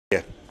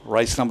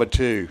Race number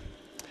 2.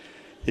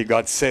 You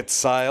got Set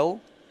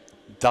Sail,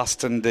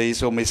 Dustin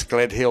Diesel, Miss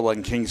Gledhill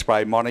and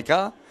Kingsbury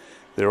Monica.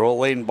 They're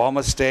all in.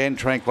 Bomber Stand,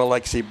 Tranquil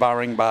Lexi,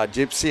 Burring Bar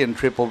Gypsy and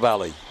Triple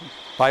Valley.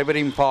 Favourite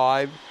in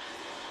 5.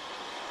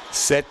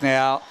 Set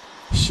now.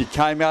 She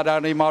came out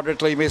only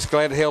moderately, Miss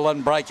Gledhill,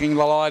 and breaking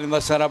the line in the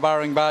centre.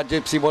 Burring Bar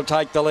Gypsy will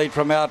take the lead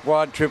from out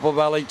wide. Triple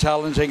Valley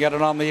challenging it,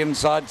 and on the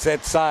inside,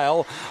 Set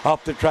Sail.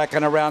 Off the track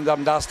and around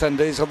them, Dustin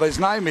Diesel. There's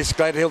no Miss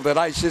Gledhill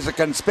today. She's a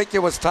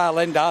conspicuous tail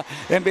ender.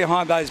 Then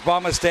behind those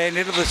Bomber Stand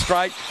into the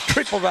straight.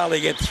 Triple Valley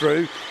gets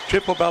through.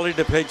 Triple Valley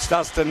defeats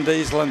Dustin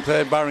Diesel and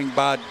third Burring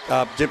Bar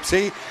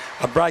Gypsy.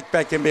 A break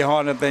back in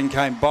behind it, then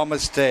came Bomber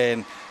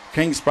Stand,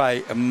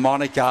 Kingsbury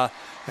Monica,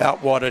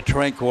 out wide a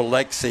Tranquil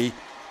Lexi.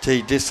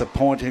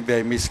 Disappointing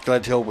there, Miss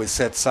Gledhill with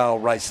Set Sail,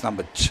 race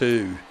number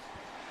 2.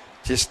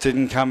 Just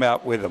didn't come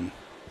out with them.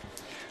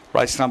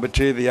 Race number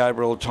 2, the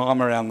overall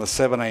time around the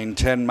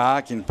 17:10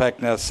 mark. In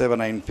fact, now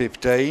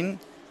 17:15.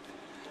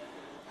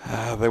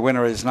 The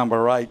winner is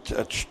number 8,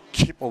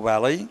 Triple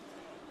Valley.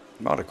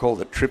 Might have called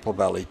it Triple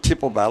Valley.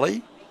 Triple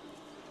Valley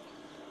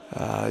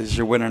is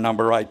your winner,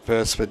 number 8,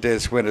 first for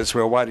Des Winters.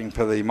 We're waiting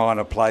for the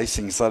minor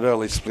placings. That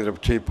early split of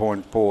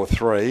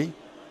 2.43.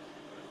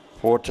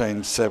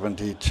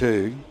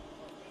 14.72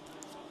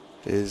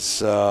 is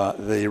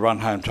the run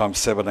home time,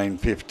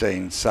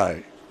 17.15.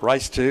 So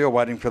race 2 are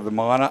waiting for the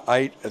minor.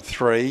 8 at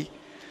 3.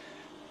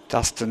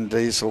 Dustin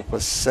Diesel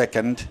for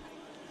second,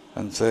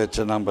 and third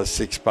to number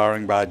 6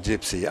 Burring Bar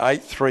Gypsy.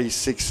 8, 3,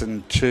 6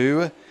 and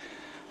 2,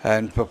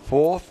 and for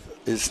fourth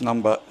is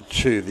number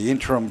 2. The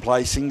interim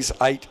placings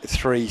 8,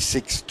 3,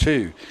 6,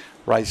 2.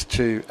 Race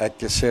 2 at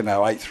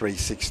Casino. 8, 3,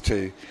 6,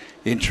 2.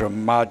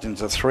 Interim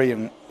margins are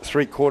 3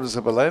 3/4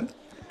 of a length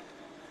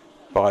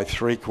by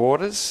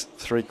 3/4,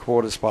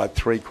 3/4 by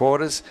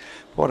 3/4,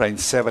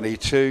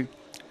 14.72.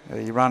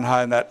 You run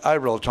home that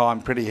overall time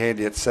pretty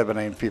handy at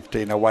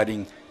 17.15,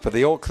 awaiting for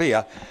the all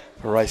clear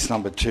for race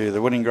number 2. The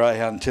winning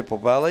greyhound Triple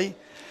Valley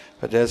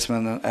for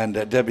Desmond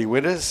and Debbie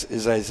Winters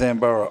is a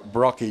Zambora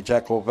Brocky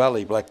Jackal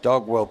Valley Black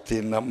Dog, whelped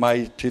in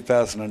May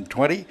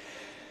 2020.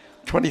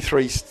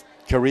 23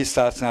 career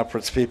starts now for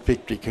its 5th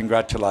victory.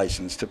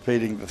 Congratulations.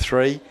 Defeating the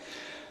 3,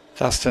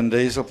 Dustin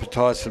Diesel for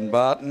Tyson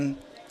Barton.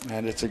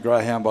 And it's a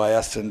greyhound by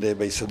Aston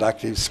Debbie,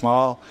 Seductive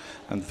Smile.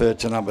 And third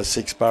to number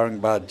 6, Burring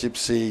Bar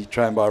Gypsy,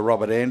 trained by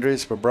Robert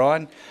Andrews for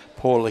Brian.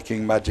 Paul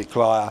Licking Magic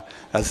Liar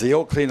as the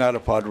All Clear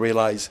Notified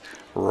relays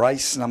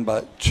race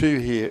number 2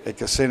 here at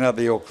Casino,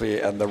 the All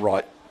Clear and the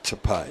right to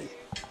pay.